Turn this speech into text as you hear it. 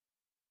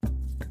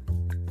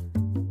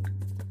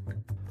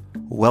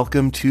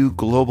Welcome to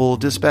Global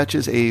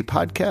Dispatches, a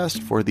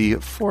podcast for the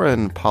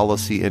foreign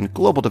policy and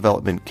global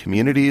development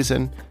communities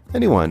and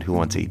anyone who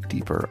wants a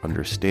deeper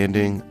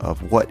understanding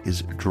of what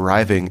is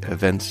driving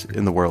events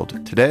in the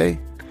world today.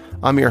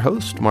 I'm your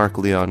host, Mark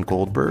Leon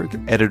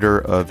Goldberg, editor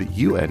of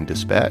UN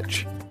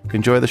Dispatch.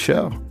 Enjoy the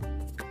show.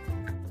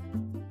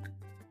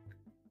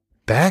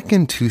 Back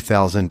in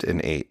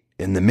 2008,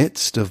 in the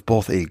midst of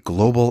both a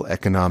global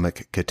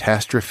economic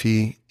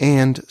catastrophe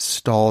and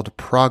stalled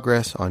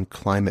progress on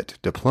climate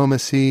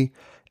diplomacy,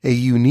 a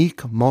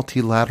unique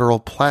multilateral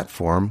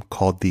platform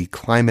called the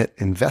Climate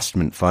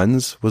Investment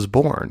Funds was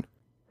born.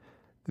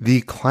 The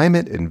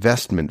Climate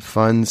Investment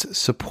Funds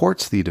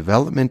supports the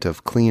development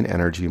of clean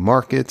energy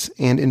markets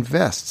and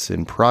invests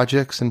in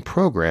projects and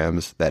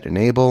programs that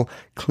enable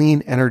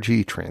clean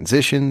energy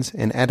transitions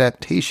and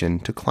adaptation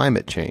to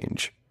climate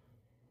change.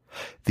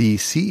 The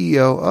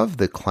CEO of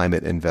the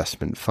Climate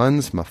Investment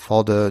Funds,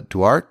 Mafalda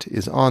Duarte,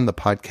 is on the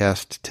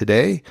podcast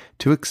today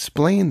to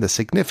explain the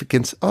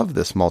significance of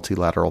this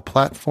multilateral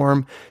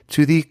platform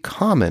to the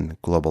common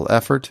global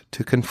effort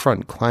to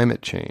confront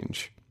climate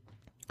change.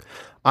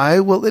 I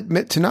will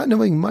admit to not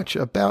knowing much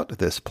about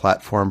this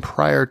platform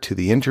prior to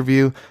the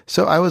interview,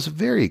 so I was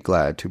very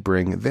glad to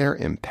bring their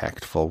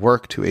impactful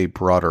work to a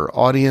broader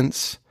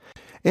audience.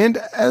 And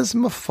as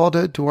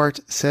Mafalda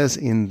Duarte says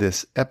in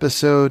this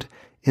episode,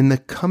 in the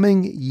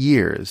coming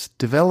years,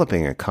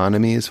 developing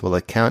economies will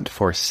account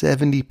for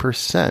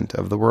 70%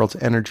 of the world's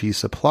energy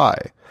supply.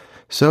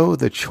 So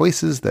the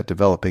choices that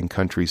developing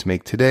countries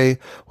make today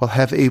will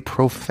have a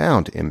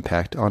profound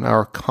impact on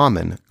our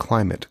common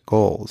climate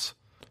goals.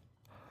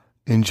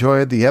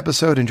 Enjoy the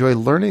episode. Enjoy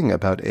learning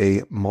about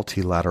a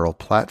multilateral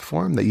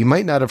platform that you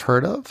might not have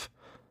heard of.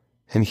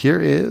 And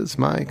here is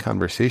my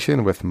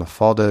conversation with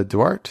Mafalda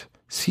Duarte,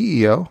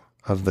 CEO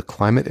of the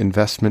Climate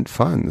Investment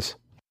Funds.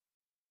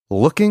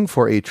 Looking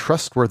for a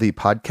trustworthy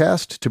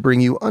podcast to bring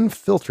you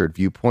unfiltered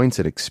viewpoints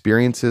and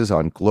experiences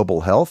on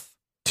global health?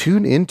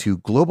 Tune into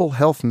Global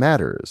Health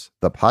Matters,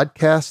 the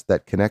podcast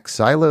that connects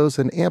silos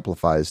and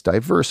amplifies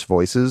diverse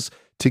voices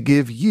to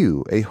give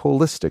you a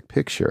holistic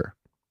picture.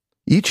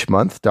 Each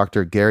month,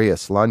 Dr. Gary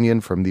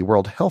Aslanyan from the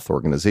World Health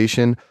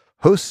Organization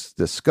hosts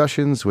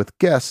discussions with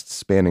guests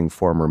spanning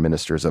former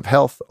ministers of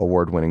health,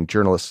 award-winning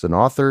journalists and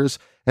authors,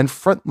 and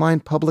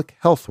frontline public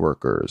health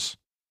workers.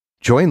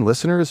 Join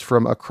listeners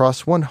from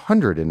across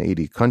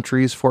 180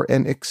 countries for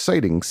an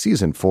exciting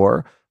Season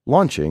 4,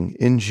 launching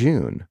in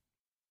June.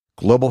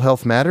 Global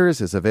Health Matters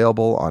is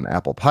available on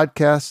Apple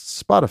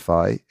Podcasts,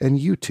 Spotify, and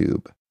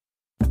YouTube.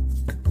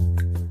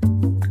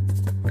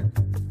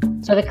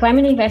 So the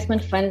Climate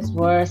Investment Funds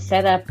were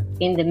set up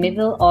in the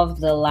middle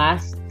of the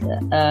last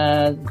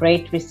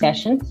Great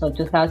Recession, so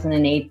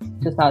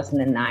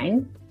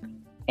 2008-2009.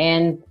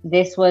 And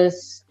this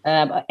was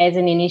as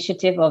an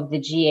initiative of the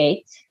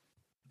G8,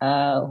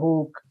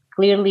 who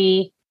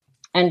clearly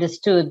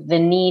understood the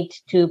need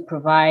to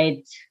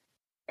provide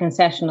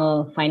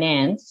concessional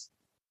finance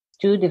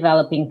to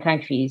developing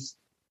countries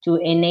to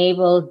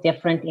enable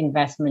different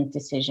investment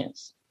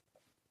decisions.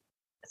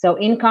 So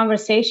in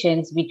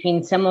conversations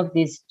between some of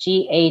these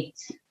G8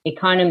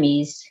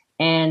 economies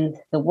and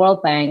the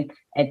World Bank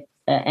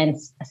and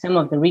some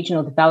of the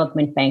regional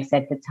development banks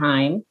at the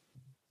time,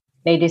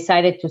 they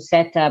decided to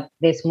set up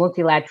this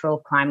multilateral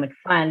climate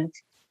fund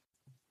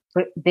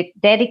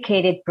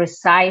dedicated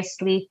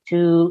precisely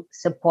to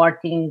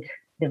supporting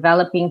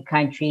developing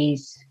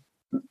countries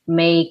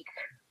make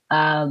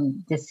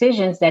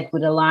decisions that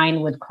would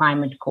align with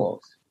climate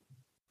goals.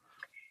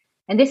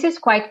 And this is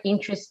quite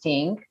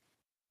interesting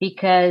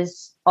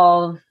because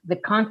of the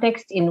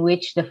context in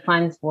which the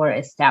funds were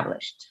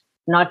established.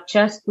 Not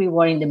just we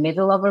were in the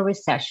middle of a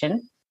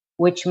recession,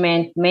 which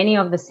meant many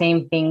of the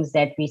same things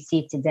that we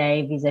see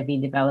today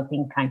vis-a-vis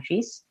developing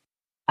countries.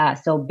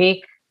 So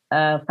big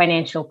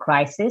financial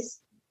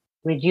crisis,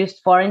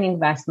 reduced foreign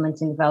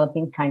investments in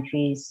developing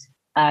countries,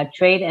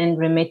 trade and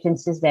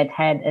remittances that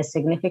had a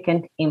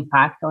significant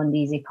impact on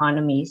these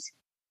economies.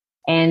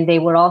 And they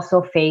were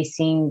also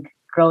facing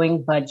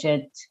growing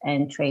budget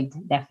and trade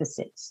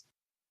deficits.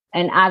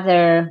 And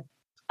other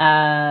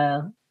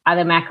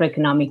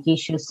macroeconomic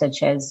issues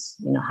such as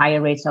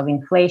higher rates of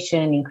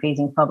inflation,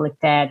 increasing public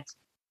debt,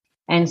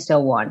 and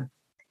so on.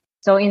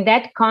 So in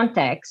that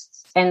context,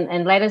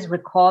 and let us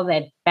recall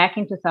that back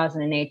in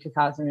 2008,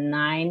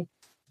 2009,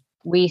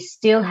 we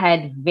still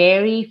had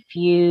very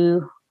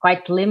few,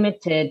 quite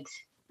limited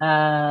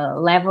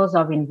levels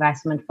of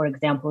investment, for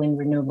example, in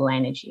renewable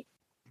energy.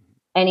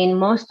 And in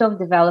most of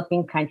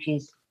developing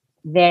countries,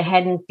 there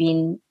hadn't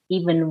been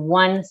even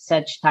one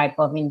such type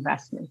of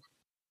investment.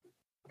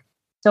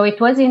 So it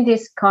was in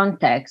this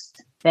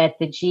context that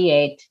the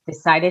G8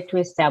 decided to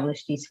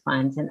establish these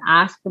funds and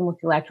ask the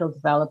multilateral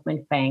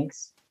development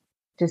banks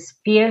to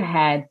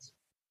spearhead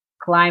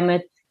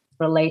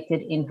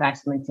climate-related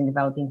investments in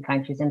developing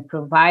countries and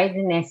provide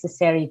the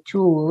necessary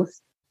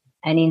tools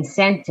and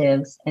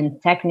incentives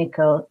and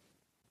technical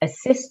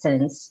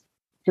assistance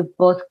to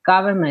both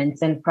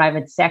governments and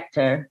private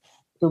sector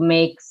to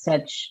make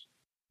such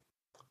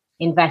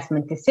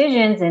investment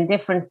decisions and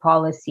different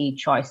policy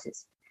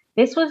choices.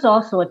 This was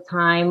also a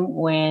time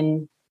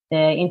when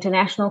the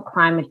international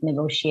climate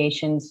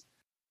negotiations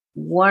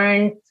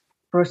weren't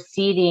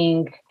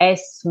proceeding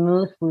as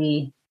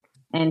smoothly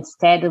and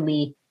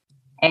steadily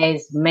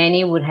as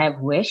many would have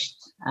wished.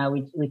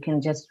 We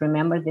can just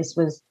remember this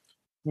was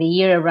the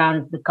year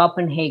around the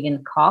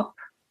Copenhagen COP.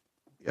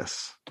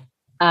 Yes.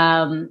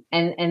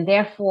 And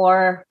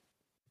therefore,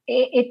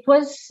 it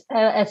was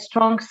a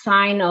strong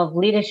sign of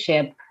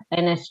leadership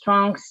and a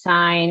strong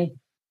sign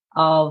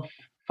of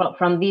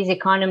from these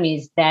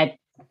economies that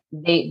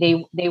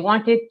they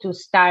wanted to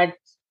start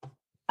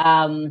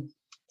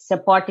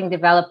supporting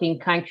developing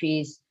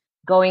countries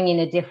going in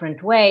a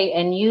different way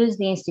and use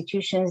the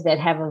institutions that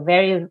have a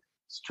very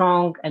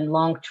strong and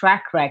long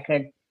track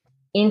record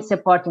in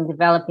supporting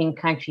developing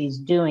countries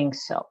doing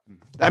so.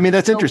 I mean,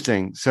 that's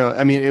interesting. So,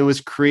 I mean, it was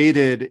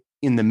created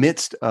in the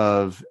midst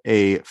of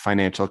a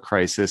financial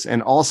crisis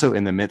and also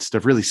in the midst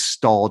of really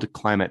stalled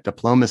climate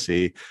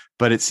diplomacy.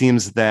 But it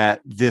seems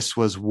that this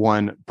was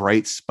one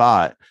bright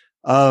spot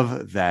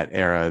of that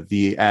era,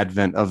 the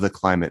advent of the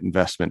climate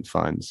investment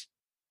funds.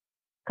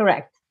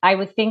 Correct. I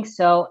would think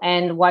so.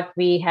 And what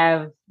we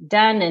have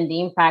done and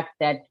the impact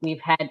that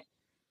we've had,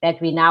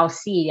 that we now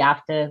see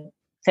after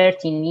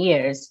 13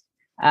 years,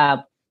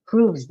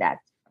 proves that.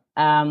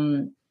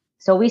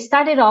 So we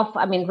started off,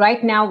 I mean,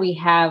 right now we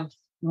have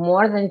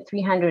more than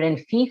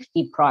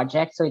 350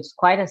 projects. So it's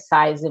quite a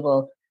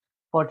sizable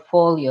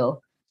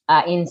portfolio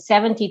in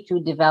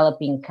 72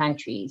 developing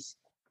countries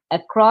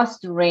across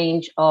the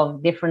range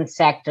of different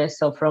sectors.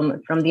 So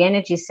from the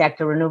energy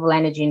sector, renewable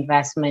energy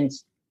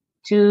investments,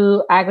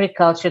 to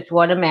agriculture, to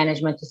water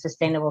management, to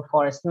sustainable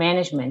forest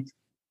management.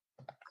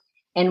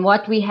 And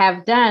what we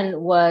have done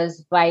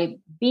was by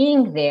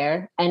being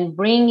there and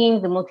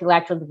bringing the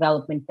multilateral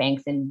development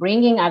banks and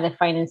bringing other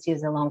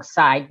financiers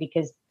alongside,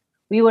 because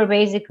we were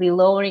basically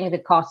lowering the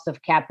cost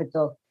of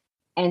capital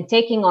and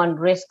taking on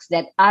risks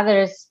that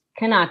others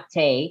cannot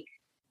take.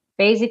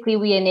 Basically,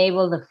 we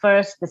enable the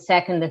first, the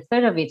second, the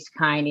third of its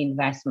kind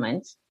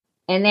investments.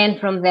 And then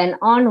from then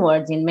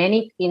onwards, in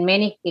many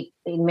countries,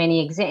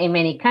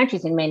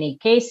 in many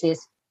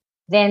cases,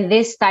 then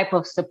this type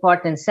of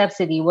support and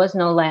subsidy was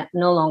no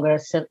longer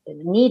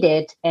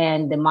needed,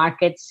 and the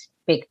markets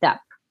picked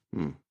up.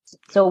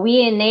 So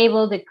we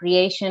enable the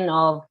creation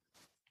of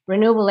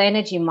renewable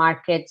energy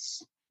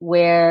markets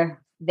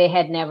where they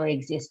had never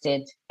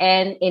existed,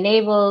 and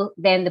enable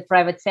then the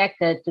private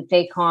sector to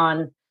take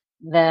on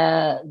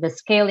the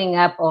scaling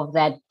up of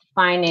that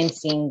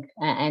financing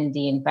and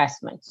the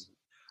investments.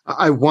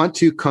 I want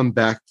to come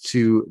back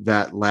to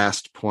that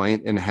last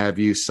point and have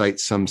you cite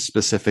some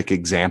specific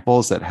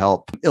examples that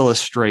help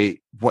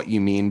illustrate what you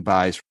mean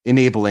by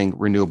enabling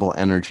renewable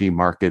energy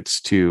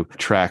markets to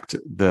attract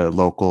the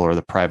local or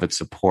the private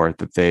support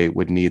that they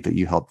would need that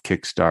you help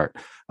kickstart.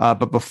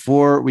 But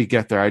before we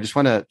get there, I just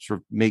want to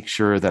sort of make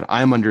sure that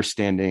I'm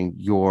understanding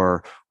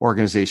your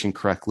organization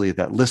correctly,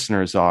 that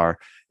listeners are.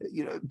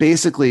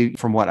 Basically,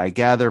 from what I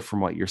gather,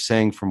 from what you're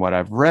saying, from what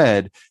I've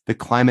read, the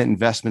climate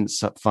investment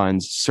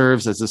funds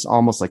serves as this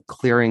almost like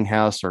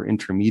clearinghouse or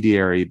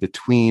intermediary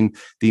between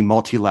the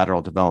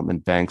multilateral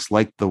development banks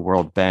like the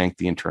World Bank,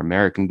 the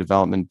Inter-American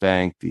Development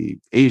Bank, the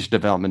Asia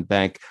Development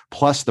Bank,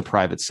 plus the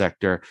private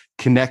sector,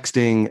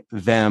 connecting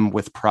them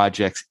with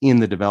projects in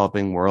the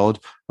developing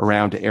world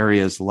around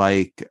areas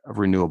like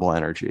renewable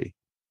energy.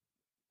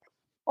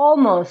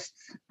 Almost.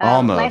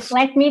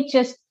 Let me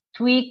just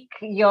tweak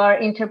your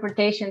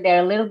interpretation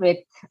there a little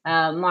bit,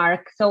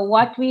 Mark. So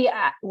what we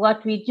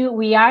do,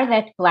 we are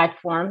that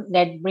platform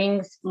that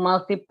brings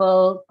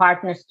multiple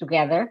partners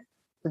together.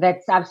 So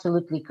that's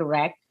absolutely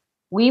correct.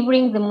 We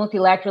bring the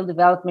multilateral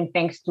development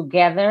banks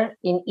together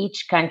in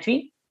each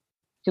country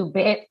to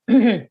be,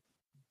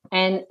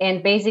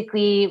 and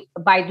basically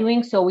by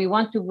doing so, we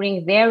want to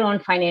bring their own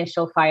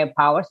financial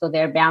firepower, so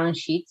their balance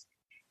sheets,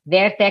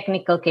 their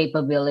technical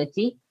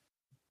capability.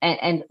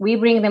 And we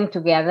bring them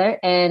together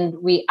and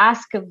we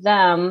ask of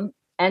them,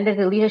 under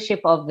the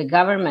leadership of the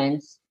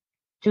governments,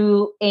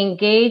 to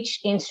engage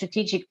in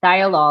strategic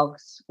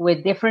dialogues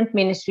with different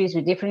ministries,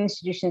 with different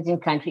institutions in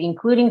country,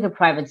 including the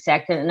private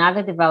sector and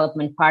other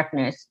development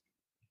partners,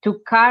 to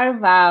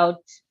carve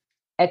out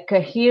a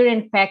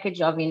coherent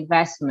package of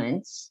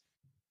investments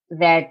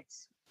that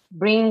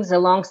brings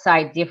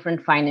alongside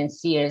different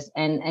financiers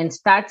and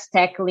starts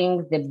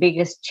tackling the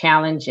biggest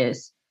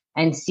challenges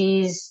and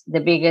sees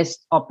the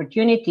biggest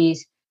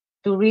opportunities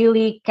to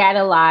really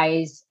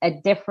catalyze a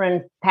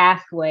different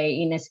pathway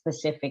in a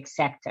specific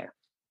sector.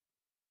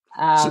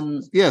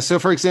 So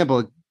for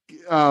example,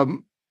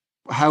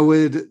 how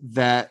would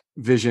that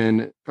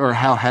vision, or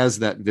how has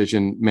that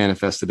vision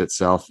manifested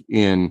itself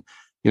in,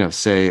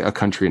 say, a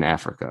country in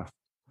Africa?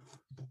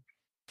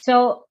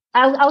 So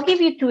I'll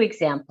give you two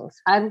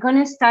examples. I'm going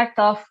to start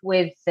off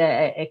with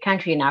a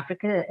country in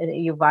Africa.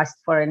 You've asked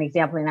for an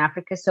example in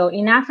Africa. So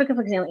in Africa,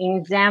 for example,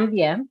 in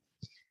Zambia,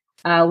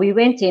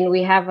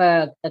 we have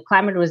a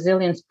climate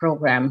resilience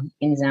program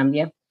in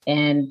Zambia,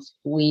 and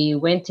we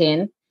went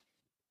in,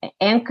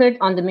 anchored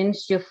on the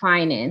Ministry of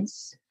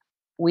Finance,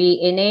 we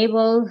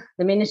enable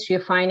the Ministry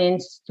of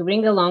Finance to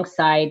bring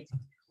alongside,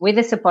 with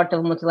the support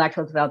of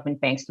multilateral development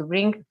banks, to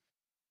bring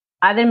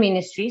other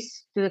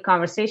ministries to the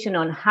conversation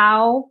on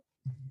how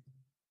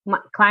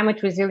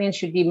climate resilience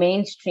should be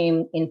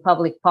mainstream in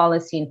public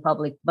policy, in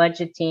public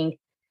budgeting,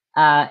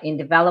 in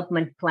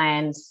development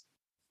plans,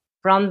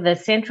 from the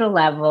central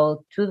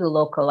level to the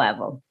local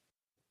level.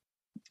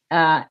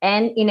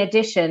 And in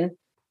addition,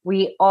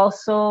 we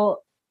also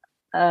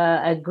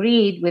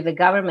agreed with the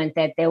government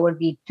that there would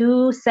be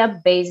 2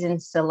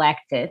 sub-basins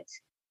selected,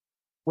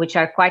 which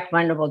are quite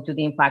vulnerable to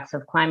the impacts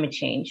of climate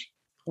change,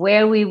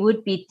 where we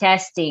would be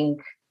testing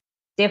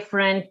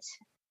different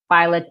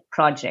pilot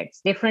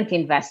projects, different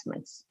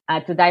investments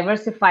to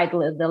diversify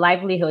the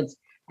livelihoods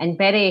and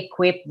better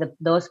equip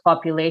those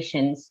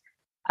populations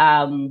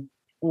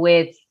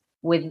with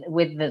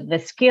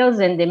the skills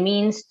and the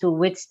means to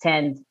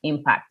withstand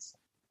impacts.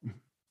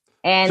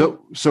 And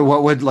so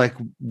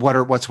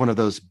what's one of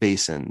those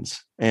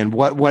basins, and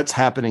what's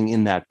happening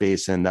in that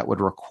basin that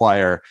would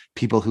require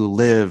people who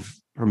live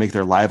or make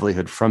their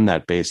livelihood from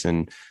that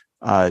basin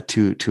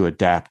to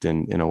adapt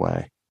in a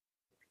way?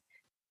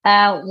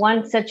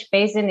 One such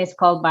basin is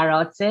called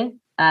Barotse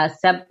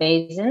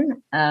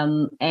sub-basin,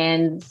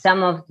 and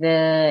some of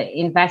the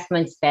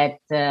investments that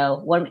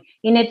were,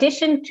 in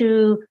addition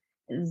to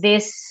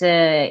this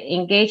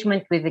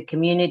engagement with the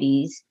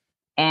communities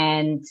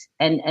and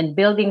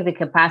building the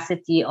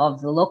capacity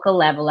of the local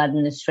level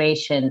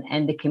administration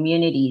and the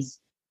communities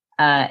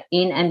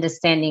in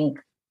understanding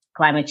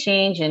climate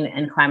change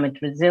and climate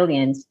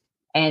resilience,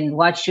 and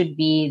what should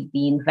be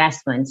the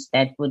investments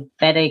that would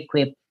better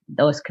equip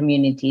those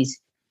communities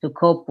to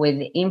cope with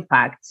the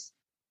impacts.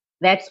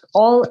 That's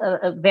all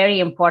a very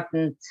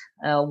important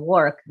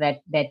work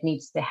that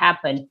needs to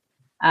happen.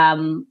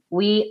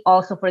 We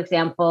also, for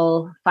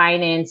example,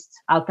 financed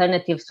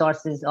alternative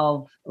sources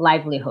of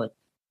livelihood.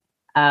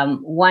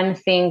 One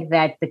thing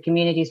that the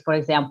communities, for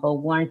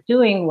example, weren't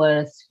doing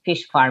was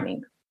fish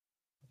farming.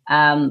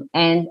 And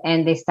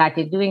they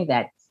started doing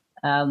that,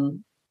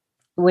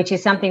 which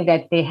is something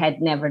that they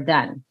had never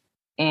done,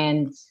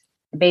 and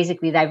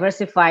basically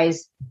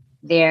diversifies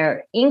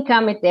their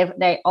income.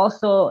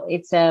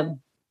 It's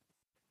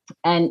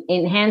an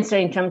enhancer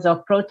in terms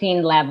of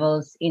protein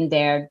levels in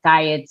their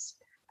diets.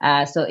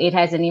 So it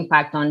has an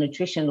impact on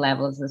nutrition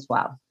levels as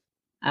well.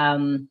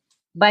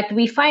 But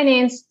we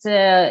financed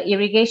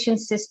irrigation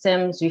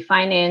systems. We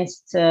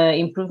financed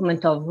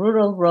improvement of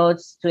rural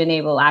roads to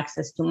enable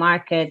access to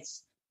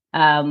markets.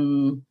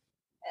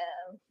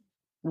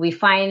 We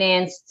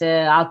financed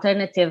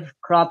alternative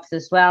crops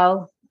as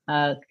well,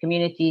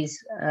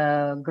 communities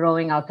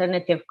growing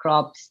alternative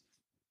crops.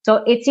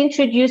 So it's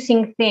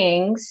introducing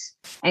things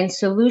and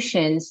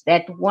solutions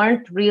that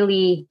weren't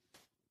really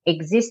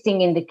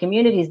existing in the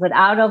communities, but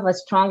out of a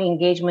strong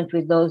engagement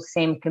with those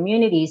same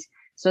communities,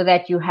 so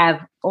that you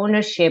have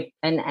ownership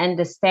and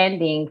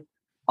understanding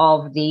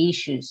of the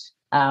issues.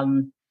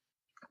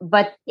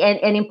 But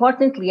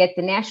importantly, at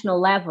the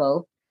national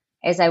level,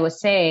 as I was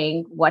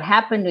saying, what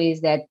happened is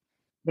that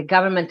the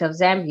government of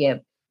Zambia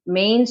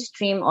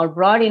mainstream or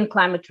brought in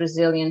climate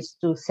resilience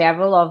to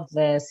several of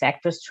the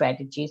sector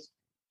strategies,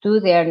 to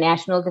their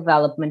national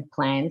development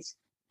plans,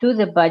 to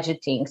the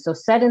budgeting. So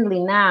suddenly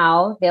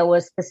now there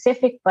were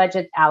specific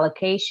budget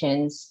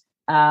allocations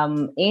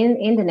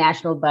in the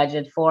national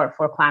budget for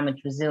climate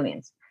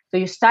resilience. So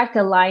you start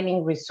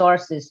aligning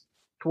resources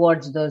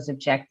towards those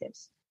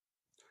objectives.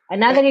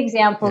 Another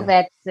example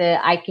that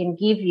I can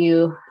give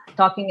you,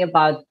 talking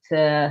about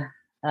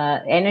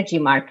energy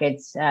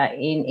markets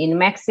in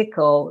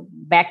Mexico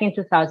back in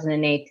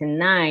 2008 and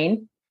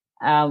 9,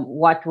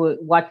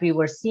 what we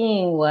were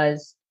seeing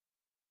was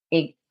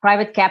a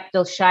private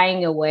capital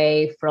shying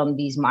away from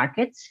these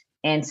markets,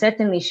 and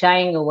certainly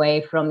shying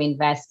away from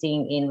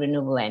investing in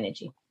renewable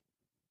energy.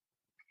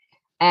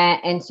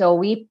 And so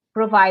we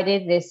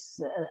provided this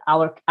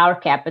our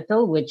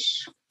capital,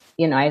 which,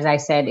 as I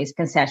said, is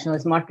concessional.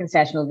 It's more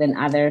concessional than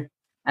other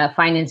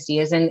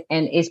financiers, and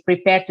is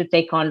prepared to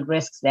take on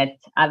risks that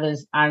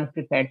others aren't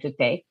prepared to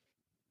take.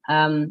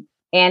 And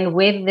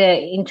with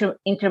the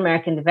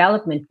Inter-American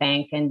Development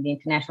Bank and the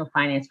International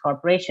Finance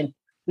Corporation,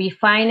 we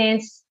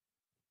financed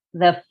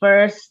the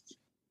first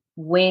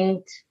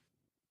wind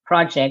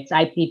projects,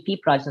 IPP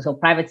projects, or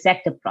private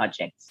sector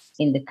projects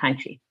in the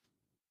country.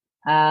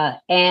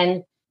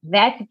 And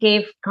that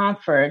gave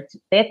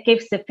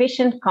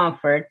sufficient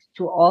comfort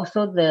to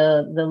also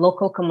the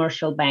local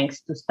commercial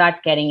banks to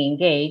start getting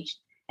engaged.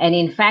 And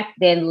in fact,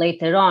 then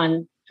later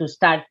on to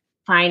start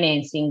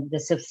financing the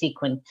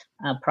subsequent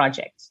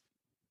projects.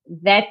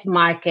 That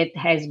market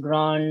has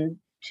grown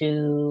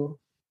to,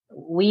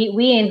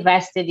 we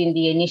invested in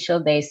the initial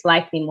days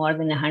slightly more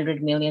than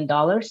 $100 million.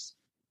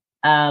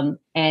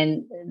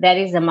 And that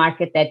is a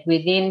market that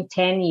within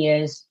 10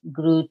 years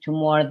grew to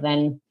more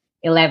than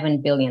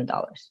 $11 billion.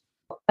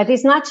 But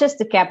it's not just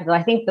the capital.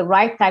 I think the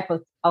right type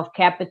of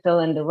capital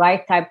and the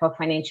right type of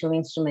financial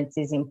instruments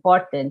is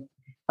important.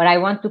 But I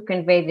want to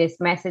convey this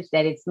message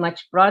that it's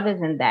much broader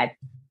than that.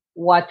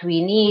 What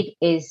we need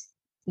is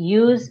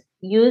use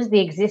use the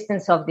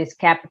existence of this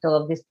capital,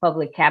 of this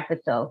public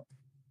capital,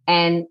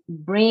 and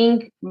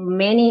bring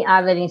many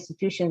other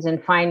institutions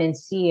and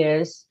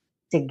financiers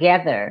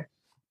together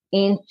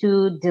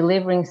into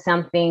delivering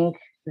something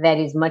that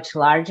is much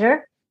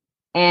larger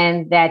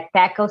and that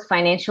tackles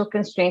financial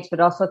constraints, but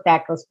also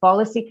tackles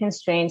policy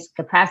constraints,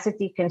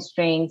 capacity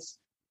constraints,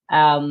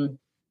 all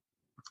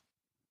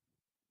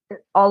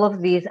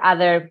of these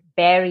other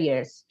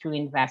barriers to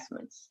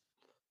investments.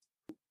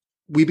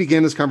 We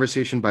began this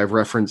conversation by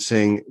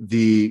referencing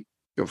the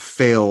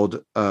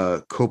failed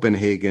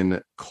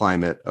Copenhagen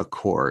Climate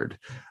Accord.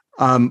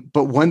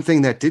 But one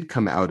thing that did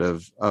come out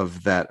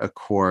of that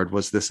accord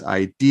was this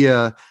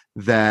idea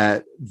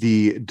that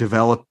the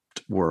developed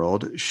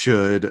world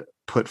should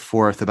put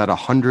forth about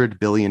 $100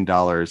 billion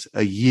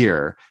a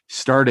year,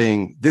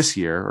 starting this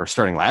year, or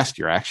starting last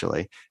year,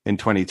 actually, in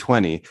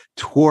 2020,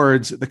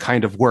 towards the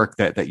kind of work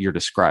that you're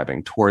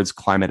describing, towards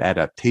climate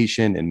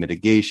adaptation and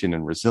mitigation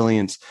and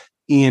resilience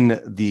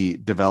in the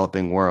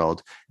developing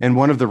world. And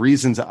one of the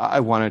reasons I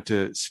wanted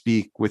to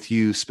speak with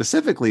you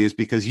specifically is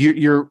because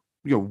you're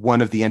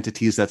one of the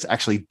entities that's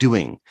actually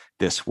doing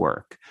this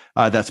work,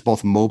 that's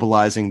both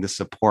mobilizing the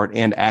support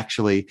and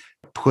actually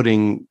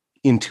putting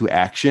into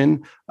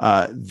action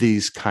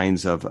these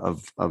kinds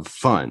of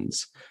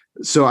funds.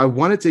 So I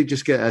wanted to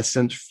just get a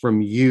sense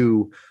from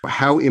you,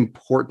 how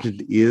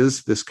important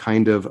is this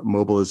kind of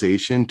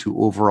mobilization to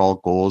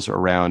overall goals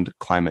around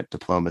climate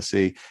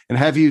diplomacy? And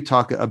have you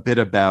talk a bit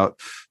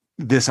about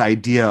this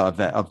idea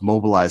of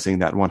mobilizing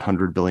that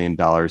 $100 billion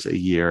a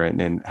year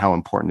and how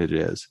important it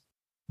is?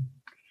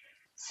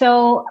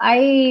 So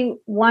I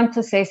want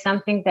to say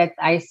something that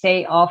I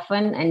say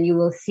often, and you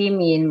will see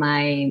me in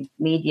my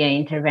media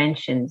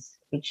interventions,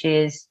 which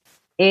is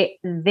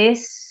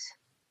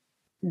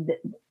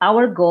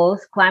our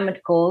goals,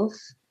 climate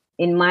goals,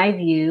 in my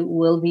view,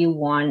 will be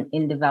won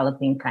in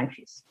developing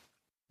countries.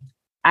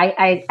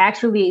 I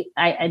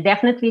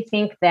definitely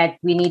think that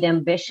we need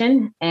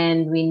ambition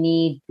and we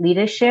need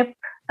leadership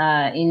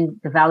in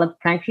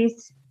developed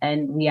countries,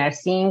 and we are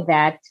seeing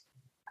that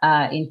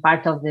in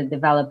part of the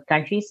developed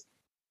countries.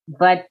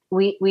 But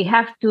we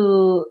have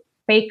to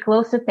pay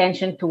close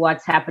attention to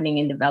what's happening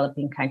in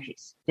developing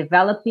countries.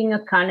 Developing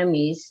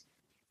economies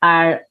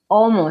are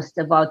almost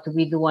about to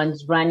be the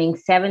ones running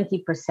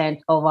 70%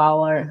 of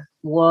our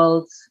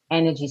world's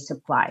energy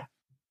supply.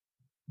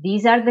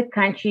 These are the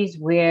countries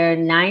where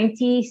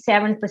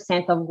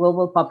 97% of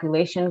global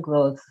population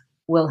growth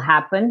will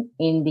happen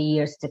in the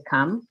years to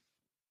come.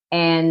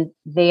 And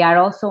they are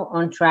also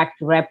on track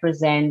to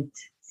represent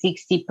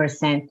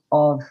 60%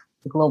 of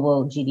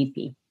global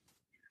GDP.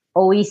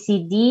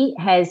 OECD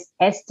has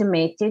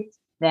estimated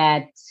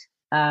that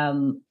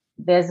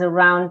there's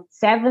around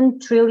 7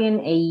 trillion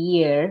a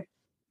year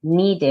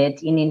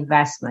needed in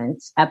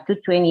investments up to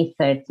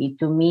 2030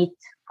 to meet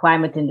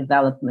climate and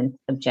development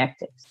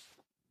objectives.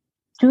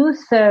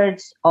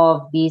 2/3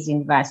 of these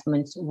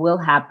investments will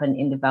happen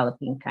in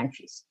developing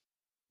countries.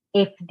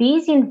 If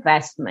these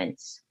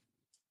investments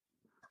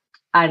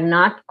are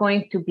not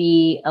going to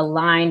be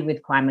aligned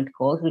with climate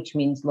goals, which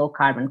means low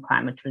carbon,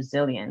 climate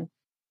resilient,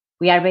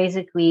 we are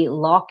basically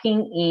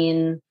locking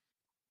in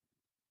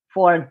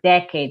for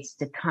decades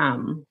to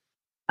come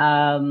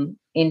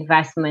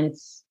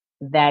investments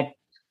that,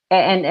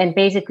 and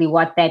basically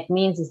what that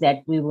means is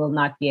that we will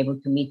not be able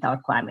to meet our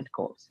climate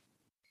goals.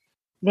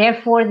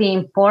 Therefore, the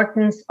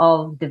importance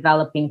of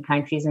developing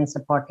countries and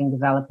supporting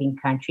developing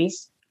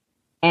countries,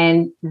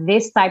 and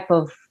this type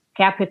of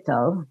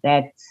capital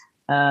that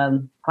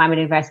climate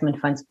investment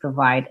funds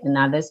provide and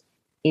others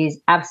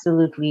is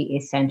absolutely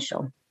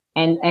essential.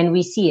 And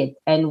we see it,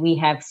 and we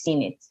have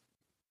seen it.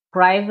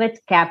 Private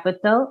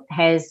capital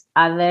has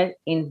other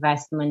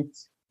investment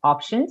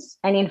options.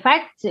 And in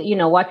fact,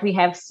 what we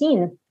have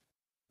seen,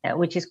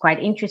 which is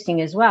quite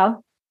interesting as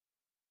well,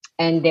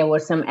 and there were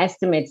some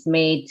estimates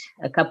made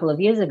a couple of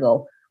years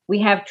ago, we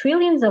have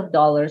trillions of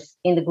dollars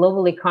in the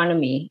global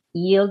economy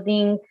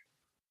yielding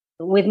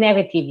with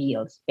negative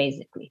yields,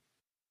 basically.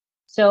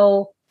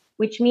 So,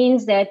 which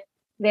means that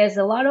there's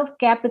a lot of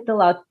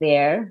capital out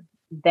there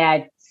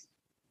that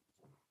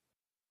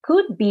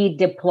could be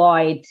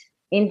deployed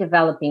in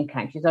developing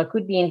countries or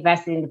could be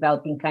invested in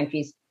developing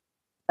countries,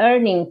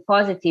 earning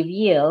positive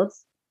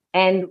yields.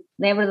 And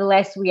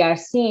nevertheless, we are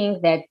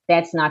seeing that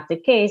that's not the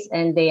case,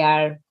 and they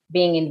are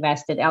being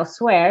invested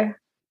elsewhere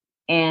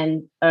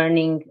and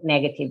earning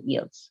negative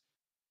yields.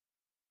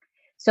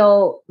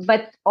 So,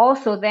 but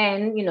also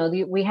then,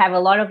 we have a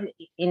lot of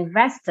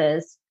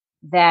investors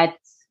that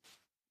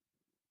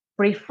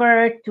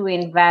prefer to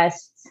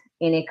invest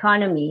in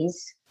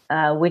economies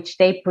which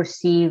they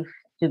perceive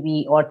to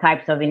be, or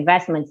types of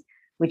investments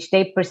which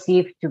they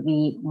perceive to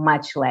be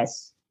much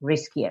less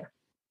riskier.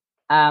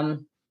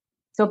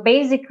 So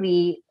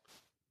basically,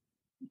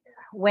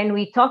 when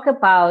we talk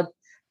about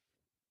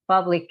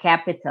public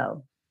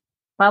capital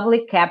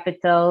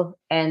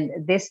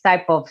and this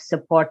type of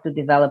support to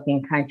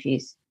developing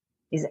countries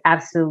is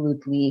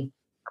absolutely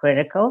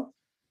critical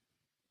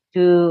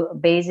to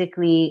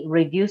basically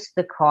reduce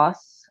the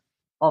costs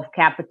of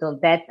capital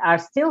that are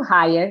still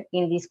higher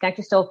in these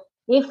countries. So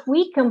if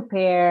we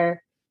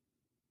compare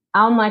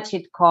how much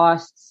it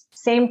costs,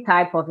 same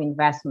type of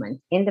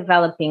investment in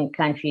developing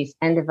countries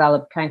and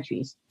developed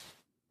countries,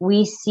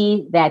 we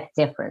see that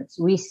difference.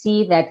 We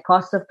see that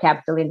cost of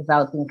capital in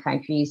developing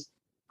countries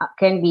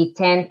can be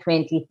 10,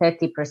 20,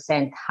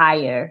 30%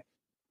 higher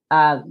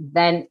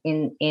than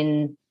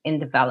in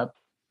developed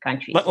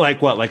countries. Like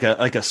what? Like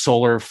a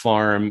solar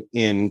farm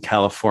in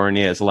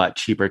California is a lot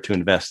cheaper to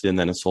invest in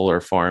than a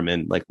solar farm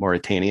in like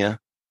Mauritania?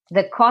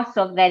 The cost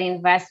of that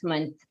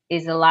investment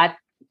is a lot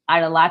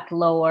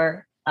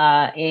lower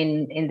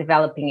in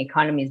developing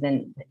economies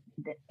than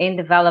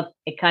developing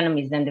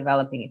economies,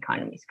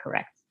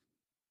 correct?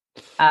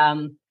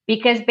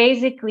 Because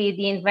basically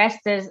the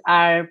investors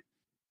are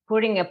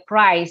putting a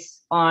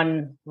price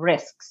on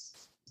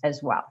risks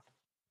as well.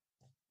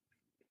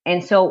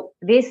 And so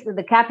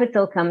the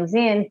capital comes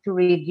in to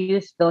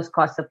reduce those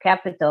costs of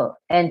capital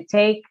and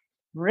take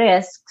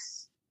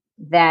risks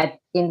that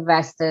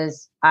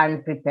investors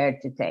aren't prepared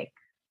to take.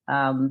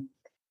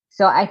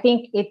 So I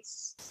think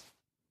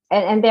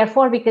and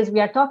therefore, because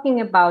we are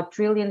talking about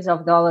trillions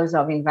of dollars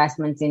of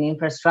investments in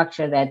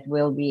infrastructure that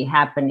will be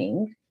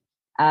happening,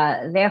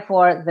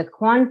 therefore the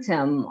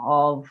quantum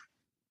of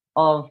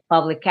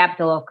public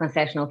capital, of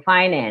concessional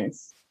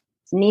finance,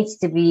 needs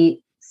to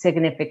be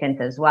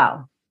significant as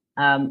well.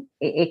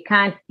 It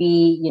can't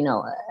be,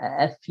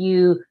 a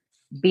few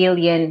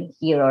billion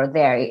here or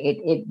there.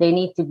 They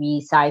need to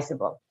be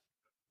sizable.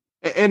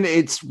 And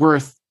it's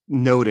worth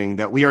noting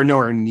that we are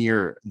nowhere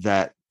near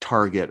that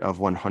target of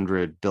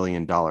 $100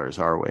 billion,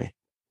 are we?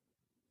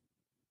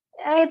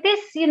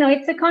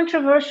 It's a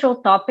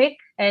controversial topic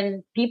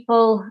and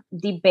people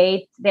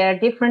debate. There are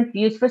different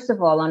views, first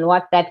of all, on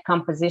what that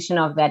composition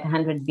of that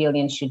 100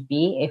 billion should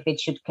be, if it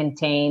should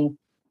contain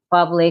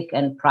public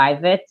and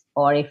private,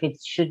 or if it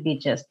should be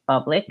just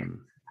public.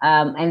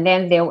 And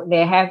then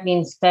there have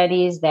been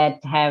studies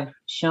that have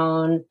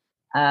shown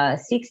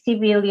 60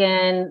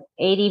 billion,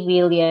 80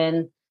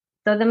 billion.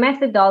 So the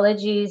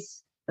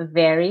methodologies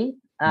vary.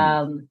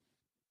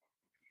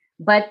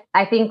 But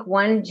I think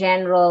one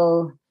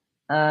general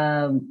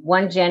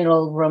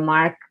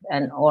remark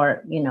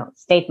or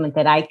statement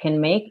that I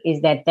can make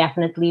is that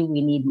definitely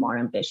we need more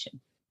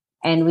ambition,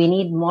 and we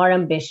need more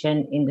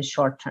ambition in the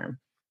short term.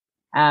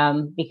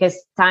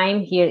 Because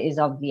time here is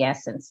of the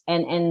essence,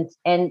 and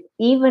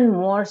even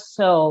more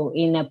so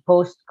in a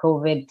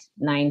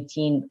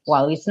post-COVID-19.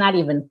 Well, it's not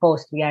even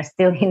post; we are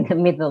still in the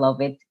middle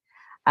of it.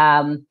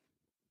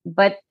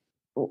 But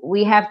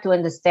we have to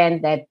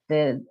understand that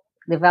the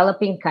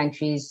developing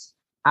countries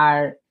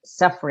are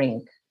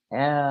suffering.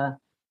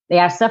 They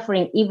are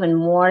suffering even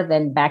more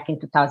than back in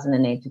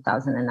 2008,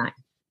 2009.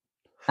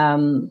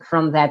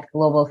 From that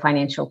global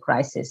financial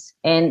crisis.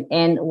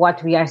 And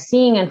what we are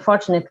seeing,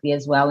 unfortunately,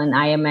 as well, and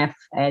IMF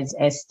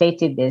has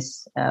stated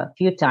this a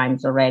few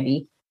times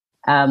already,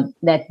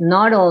 that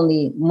not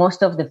only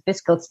most of the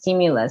fiscal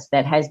stimulus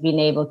that has been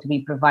able to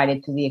be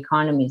provided to the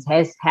economies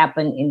has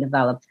happened in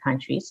developed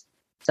countries.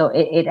 So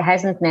it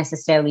hasn't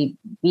necessarily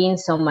been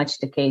so much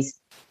the case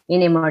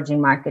in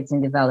emerging markets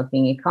and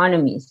developing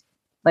economies.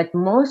 But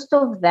most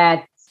of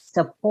that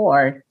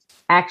support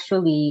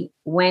actually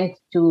went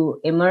to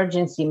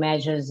emergency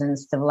measures and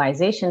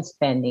stabilization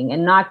spending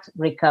and not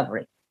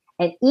recovery.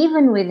 And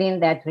even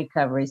within that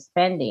recovery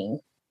spending,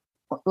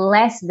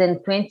 less than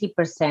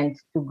 20%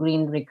 to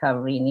green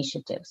recovery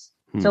initiatives.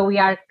 So we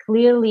are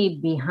clearly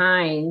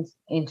behind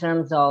in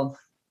terms of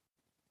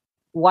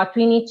what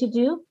we need to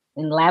do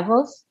in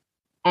levels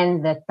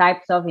and the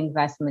types of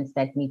investments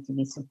that need to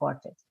be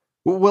supported.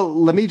 Well,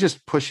 let me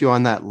just push you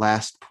on that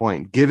last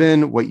point.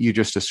 Given what you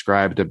just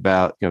described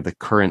about, the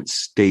current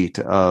state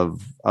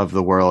of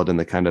the world and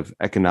the kind of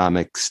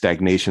economic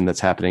stagnation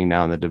that's happening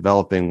now in the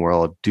developing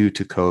world due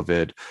to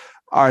COVID,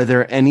 are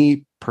there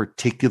any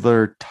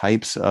particular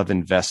types of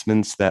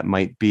investments that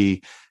might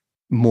be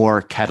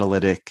more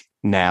catalytic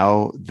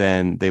now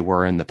than they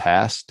were in the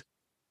past?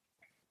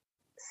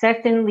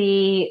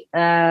 Certainly,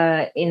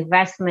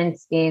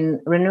 investments in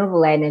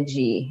renewable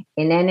energy,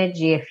 in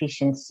energy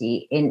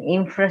efficiency, in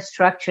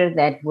infrastructure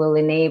that will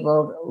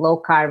enable low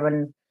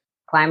carbon,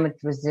 climate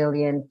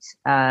resilient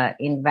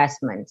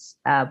investments.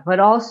 But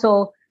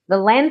also the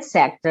land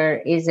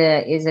sector is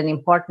an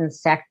important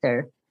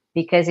sector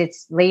because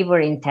it's labor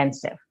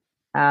intensive.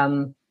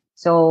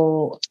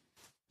 So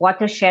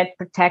watershed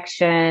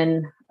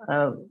protection,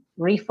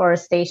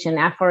 reforestation,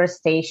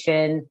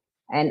 afforestation,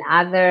 and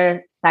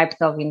other types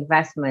of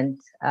investment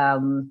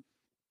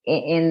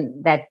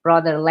in that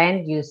broader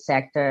land use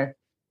sector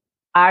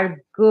are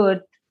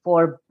good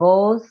for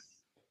both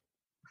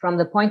from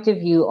the point of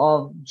view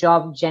of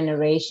job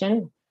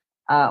generation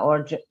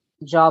or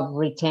job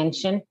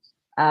retention,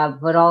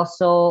 but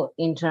also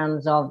in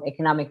terms of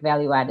economic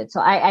value added.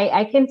 So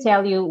I can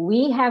tell you,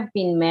 we have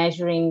been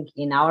measuring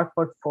in our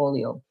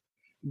portfolio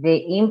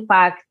the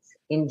impact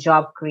in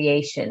job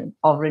creation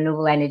of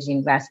renewable energy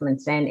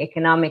investments and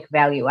economic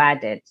value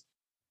added.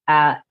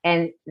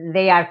 And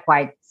they are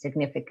quite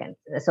significant.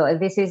 So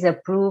this is a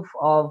proof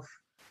of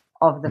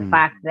the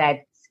fact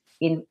that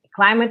in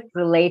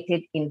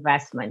climate-related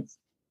investments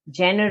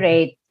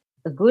generate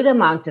a good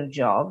amount of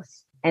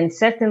jobs and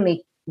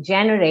certainly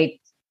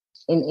generate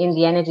in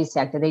the energy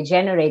sector, they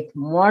generate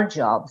more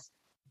jobs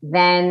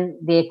than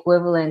the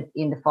equivalent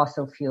in the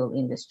fossil fuel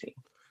industry.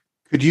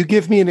 Could you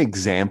give me an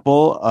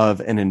example of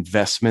an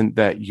investment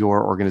that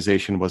your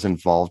organization was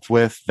involved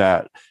with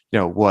that,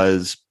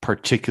 was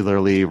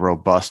particularly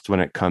robust when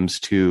it comes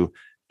to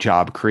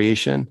job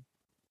creation?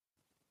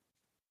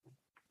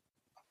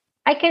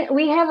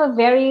 We have a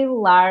very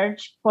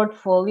large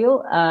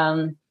portfolio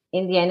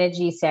in the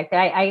energy sector.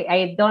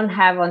 I don't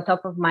have on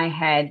top of my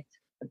head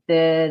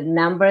the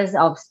numbers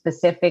of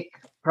specific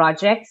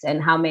projects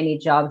and how many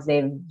jobs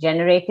they've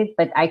generated,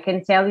 but I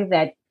can tell you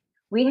that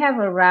we have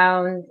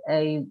around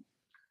a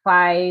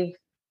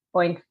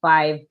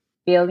 5.5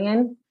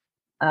 billion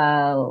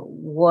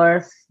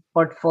worth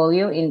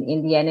portfolio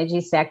in the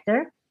energy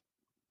sector.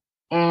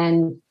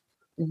 And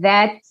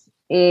that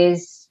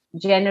is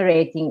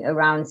generating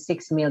around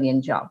 6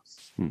 million jobs.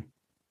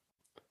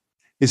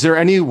 Is there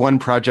any one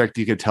project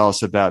you could tell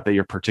us about that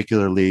you're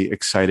particularly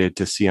excited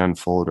to see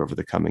unfold over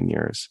the coming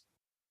years?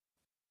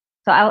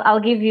 So I'll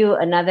give you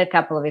another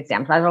couple of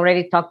examples. I've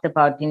already talked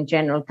about, in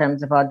general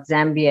terms, about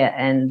Zambia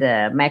and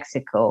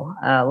Mexico.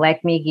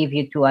 Let me give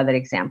you two other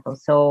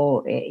examples.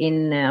 So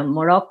in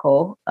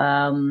Morocco,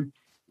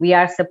 we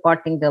are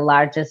supporting the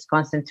largest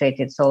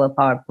concentrated solar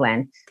power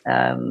plant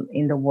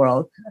in the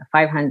world,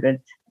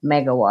 500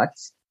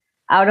 megawatts,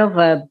 out of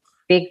a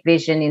big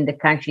vision in the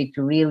country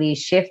to really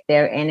shift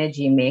their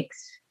energy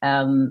mix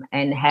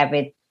and have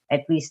it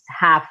at least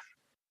half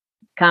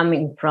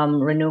coming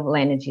from renewable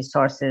energy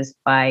sources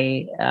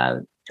by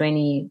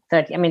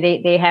 2030. I mean,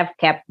 they have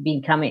kept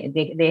becoming,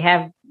 they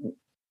have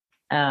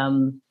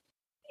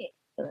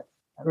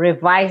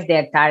revised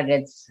their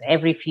targets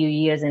every few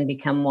years and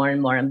become more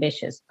and more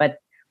ambitious, but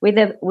with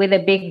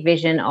a big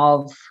vision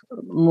of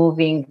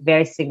moving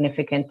very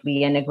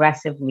significantly and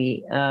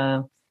aggressively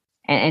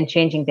and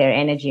changing their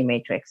energy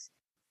matrix.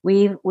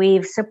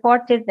 We've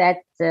supported that.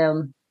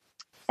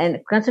 And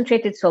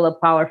concentrated solar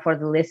power, for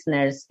the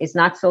listeners, is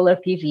not solar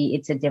PV.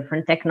 It's a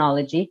different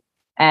technology,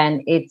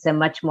 and it's a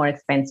much more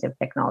expensive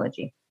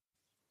technology.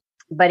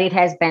 But it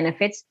has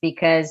benefits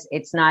because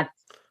it's not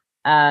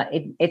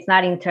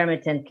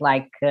intermittent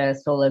like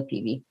solar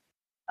PV.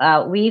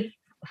 We've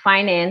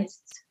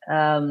financed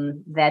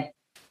that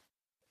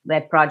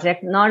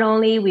project. Not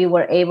only we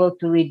were able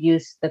to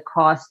reduce the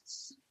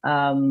costs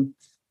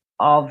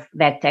of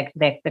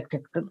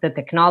the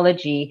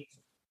technology,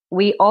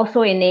 we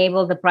also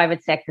enable the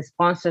private sector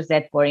sponsors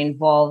that were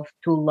involved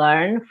to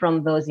learn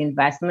from those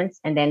investments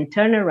and then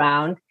turn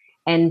around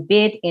and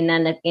bid in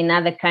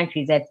other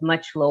countries at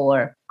much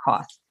lower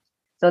cost.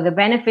 So the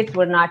benefits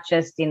were not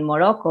just in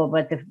Morocco,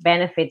 but the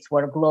benefits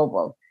were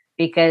global,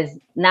 because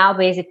now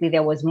basically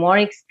there was more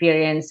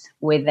experience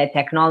with the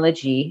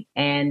technology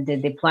and the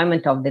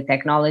deployment of the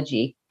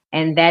technology,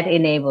 and that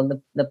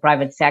enabled the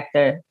private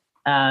sector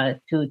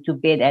to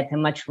bid at a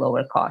much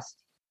lower cost.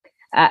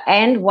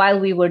 And while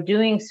we were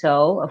doing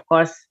so, of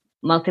course,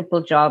 multiple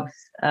jobs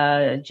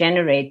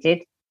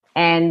generated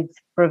and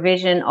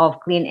provision of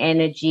clean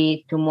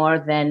energy to more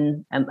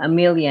than a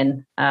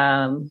million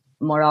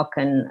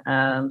Moroccan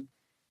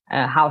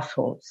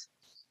households.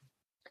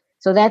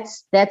 So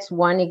that's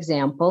one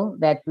example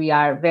that we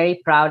are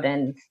very proud,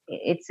 and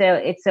it's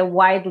a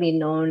widely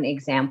known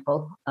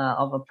example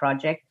of a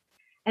project.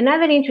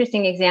 Another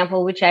interesting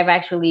example, which I've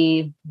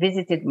actually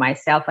visited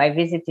myself, I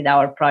visited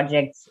our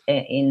projects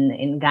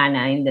in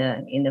Ghana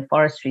in the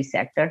forestry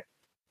sector.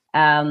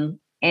 And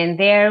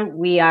there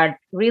we are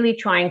really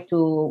trying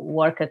to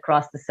work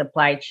across the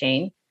supply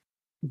chain,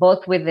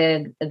 both with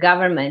the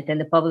government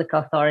and the public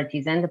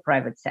authorities and the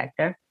private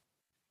sector.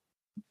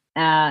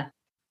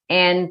 And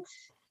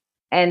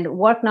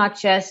work not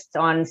just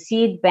on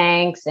seed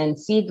banks and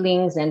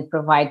seedlings and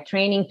provide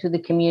training to the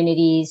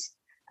communities,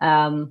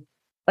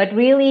 but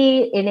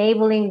really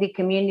enabling the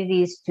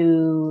communities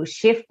to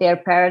shift their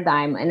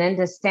paradigm and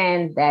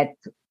understand that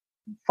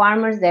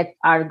farmers that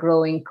are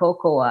growing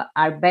cocoa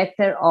are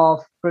better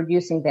off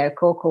producing their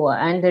cocoa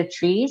under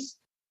trees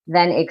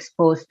than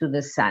exposed to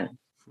the sun.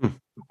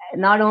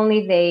 Not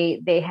only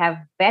they have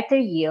better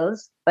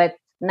yields, but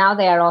now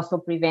they are also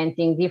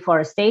preventing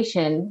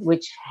deforestation,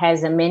 which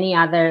has many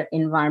other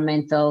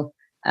environmental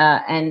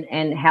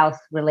and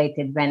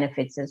health-related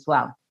benefits as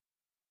well.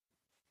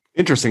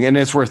 Interesting. And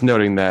it's worth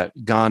noting that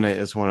Ghana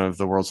is one of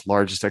the world's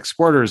largest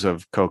exporters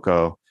of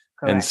cocoa.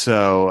 Correct. And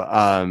so,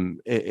 and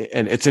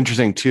it's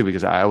interesting too,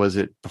 because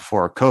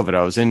before COVID,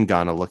 I was in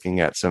Ghana looking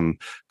at some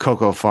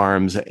cocoa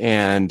farms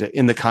and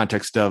in the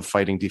context of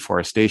fighting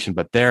deforestation,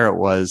 but there it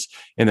was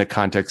in the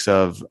context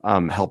of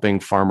helping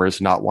farmers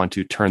not want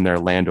to turn their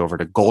land over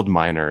to gold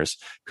miners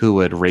who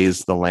would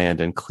raise the land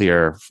and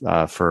clear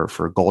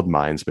for gold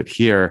mines. But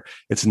here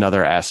it's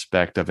another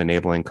aspect of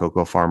enabling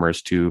cocoa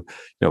farmers to,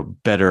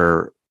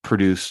 better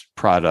produce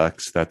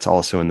products that's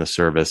also in the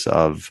service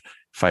of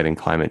fighting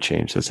climate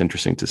change. That's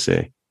interesting to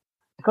see.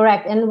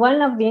 Correct. And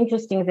one of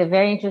the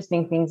very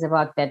interesting things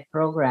about that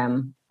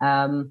program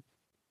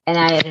and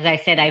as I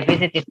said, I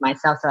visited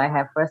myself, so I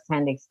have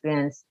firsthand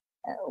experience.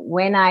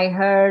 When I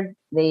heard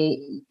the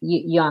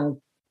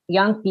young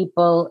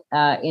people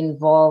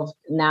involved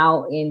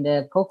now in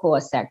the cocoa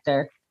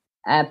sector,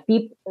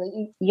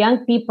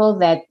 young people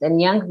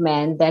and young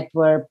men that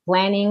were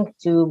planning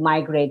to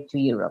migrate to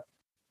Europe.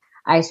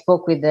 I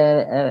spoke with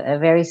a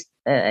very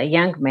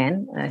young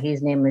man.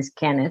 His name is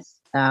Kenneth.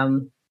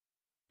 And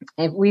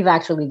we've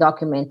actually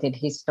documented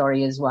his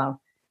story as well.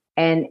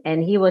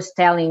 And he was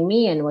telling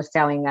me and was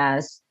telling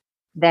us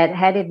that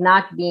had it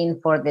not been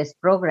for this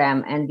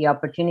program and the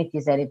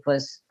opportunities that it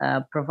was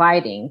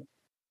providing,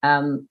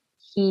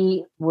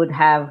 he would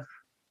have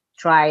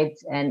tried,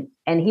 and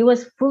he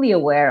was fully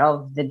aware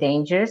of the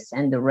dangers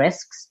and the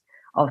risks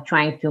of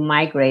trying to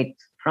migrate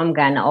from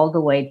Ghana all the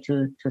way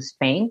to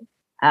Spain.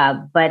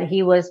 But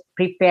he was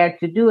prepared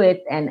to do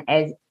it,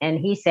 and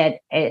he said,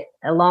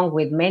 along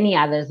with many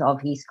others of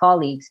his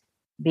colleagues,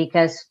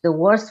 because the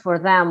worst for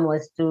them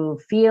was to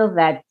feel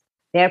that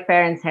their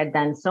parents had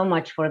done so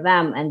much for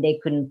them and they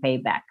couldn't pay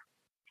back.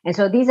 And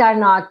so these are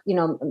not,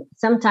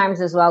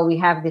 sometimes as well, we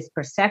have this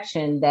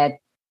perception that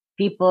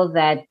people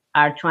that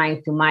are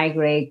trying to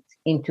migrate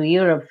into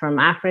Europe from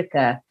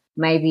Africa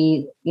may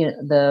be,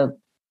 the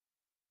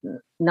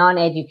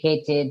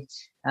non-educated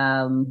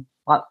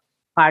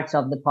parts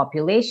of the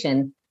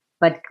population.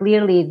 But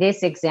clearly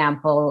this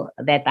example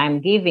that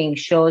I'm giving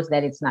shows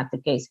that it's not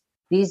the case.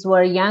 These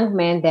were young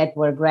men that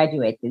were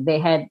graduated. They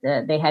had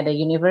a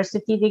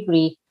university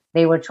degree.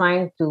 They were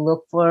trying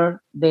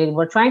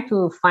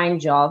to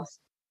find jobs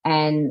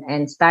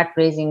and start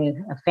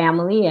raising a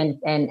family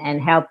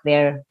and help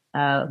their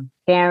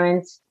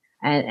parents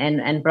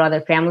and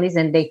brother families,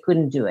 and they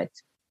couldn't do it.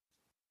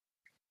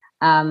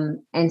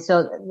 And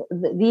so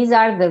these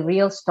are the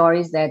real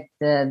stories that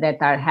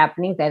are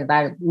happening, that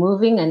are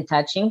moving and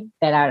touching,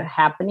 that are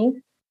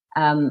happening.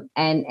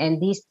 And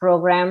these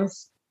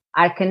programs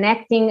are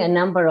connecting a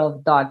number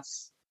of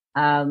dots.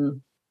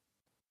 Climate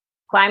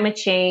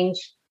change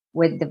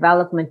with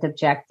development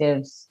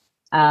objectives,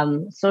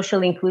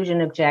 social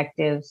inclusion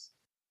objectives,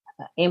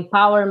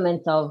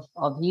 empowerment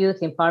of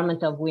youth,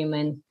 empowerment of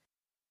women.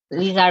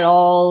 These are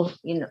all,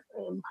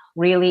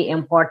 really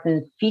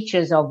important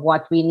features of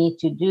what we need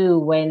to do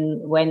when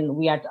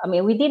we are.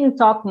 We didn't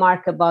talk,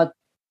 Mark, about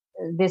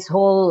this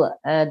whole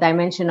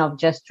dimension of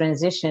just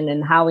transition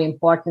and how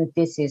important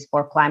this is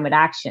for climate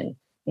action.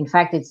 In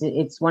fact,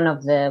 it's one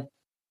of the.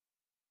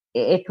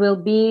 It will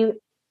be.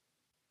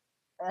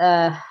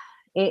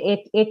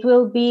 It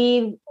will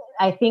be,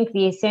 I think,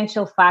 the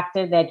essential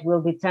factor that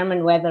will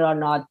determine whether or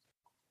not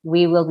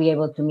we will be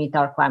able to meet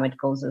our climate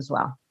goals as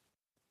well.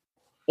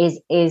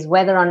 Is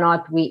whether or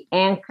not we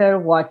anchor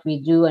what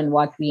we do and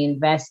what we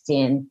invest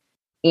in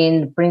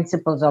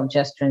principles of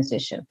just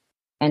transition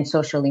and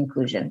social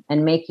inclusion,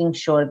 and making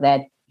sure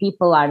that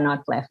people are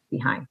not left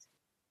behind.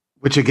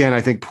 Which again,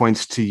 I think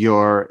points to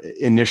your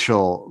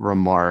initial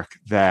remark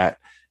that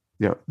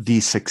the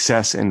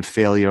success and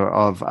failure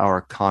of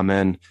our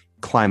common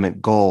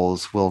climate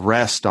goals will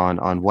rest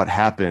on what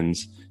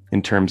happens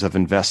in terms of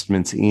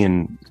investments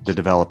in the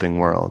developing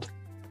world.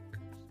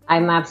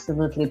 I'm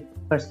absolutely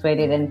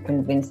persuaded and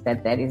convinced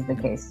that is the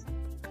case.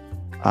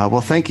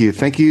 Well, thank you.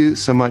 Thank you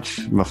so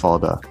much,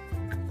 Mafalda.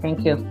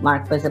 Thank you,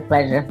 Mark. It was a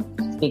pleasure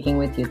speaking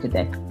with you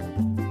today.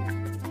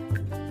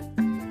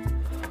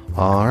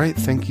 All right.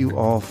 Thank you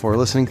all for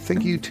listening.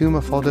 Thank you to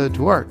Mafalda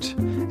Duarte.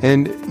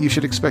 And you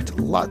should expect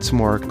lots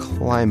more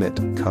climate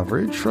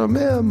coverage from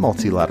a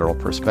multilateral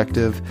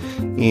perspective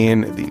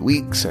in the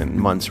weeks and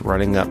months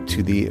running up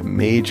to the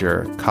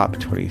major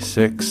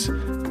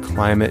COP26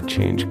 Climate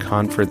Change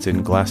Conference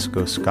in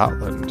Glasgow,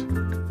 Scotland.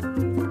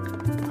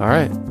 All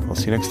right. I'll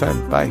see you next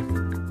time. Bye.